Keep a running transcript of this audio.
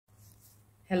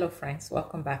Hello friends,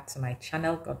 welcome back to my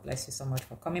channel. God bless you so much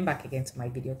for coming back again to my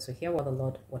video to hear what the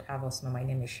Lord would have us know. My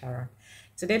name is Sharon.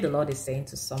 Today the Lord is saying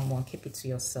to someone, keep it to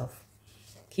yourself.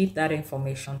 Keep that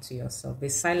information to yourself. Be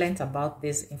silent about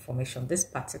this information, this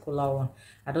particular one.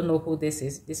 I don't know who this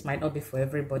is. This might not be for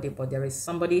everybody, but there is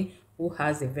somebody who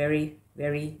has a very,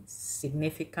 very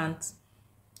significant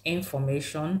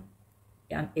information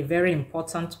and a very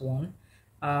important one.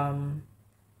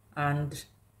 And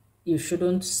you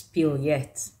shouldn't spill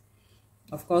yet.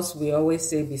 Of course, we always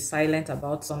say be silent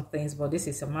about some things, but this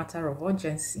is a matter of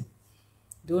urgency.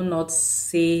 Do not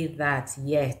say that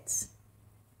yet.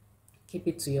 Keep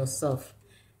it to yourself.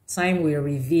 Time will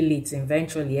reveal it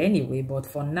eventually anyway, but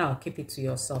for now, keep it to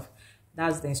yourself.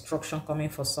 That's the instruction coming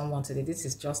for someone today. This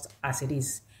is just as it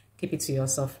is. Keep it to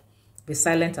yourself. Be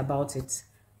silent about it.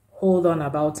 Hold on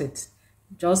about it.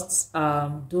 Just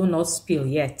do not spill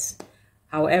yet.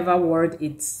 However word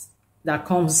that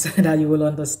comes that you will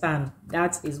understand,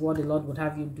 that is what the Lord would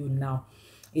have you do now.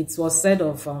 It was said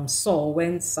of Saul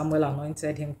when Samuel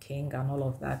anointed him king and all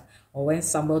of that, or when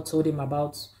Samuel told him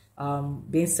about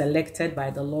being selected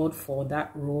by the Lord for that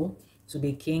role to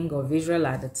be king of Israel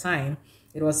at the time.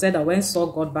 It was said that when Saul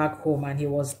got back home and he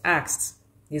was asked,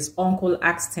 his uncle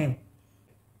asked him,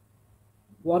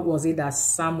 what was it that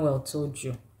Samuel told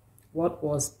you? What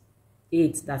was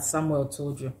it that Samuel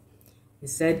told you? He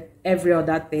said, every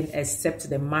other thing except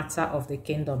the matter of the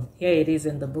kingdom. Here it is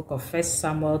in the book of 1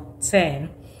 Samuel 10.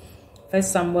 1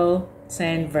 Samuel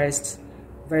 10 verse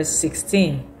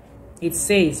 16. It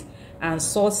says, and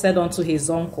Saul said unto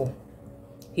his uncle,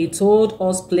 he told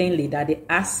us plainly that the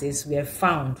asses were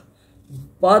found,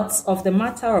 but of the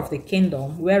matter of the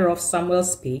kingdom whereof Samuel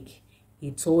spake, he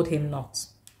told him not.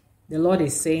 The Lord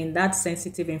is saying that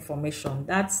sensitive information,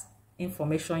 that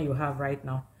information you have right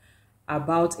now,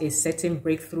 about a certain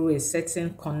breakthrough, a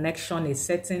certain connection, a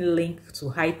certain link to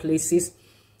high places,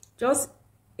 just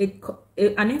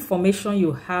an information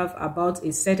you have about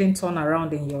a certain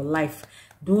turnaround in your life.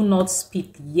 Do not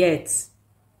speak yet.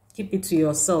 Keep it to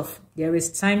yourself. There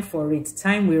is time for it.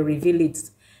 Time will reveal it.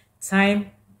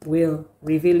 Time will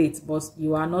reveal it, but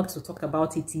you are not to talk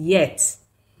about it yet.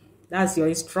 That's your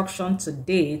instruction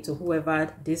today to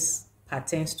whoever this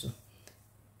pertains to.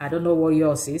 I don't know what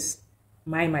yours is.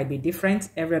 Mine might be different.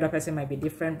 Every other person might be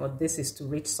different, but this is to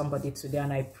reach somebody today,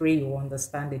 and I pray you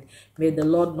understand it. May the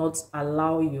Lord not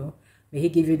allow you. May he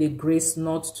give you the grace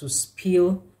not to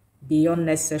spill beyond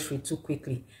necessary too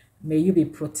quickly. May you be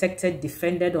protected,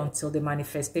 defended until the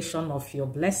manifestation of your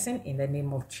blessing in the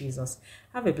name of Jesus.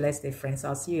 Have a blessed day, friends.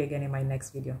 I'll see you again in my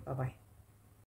next video. Bye-bye.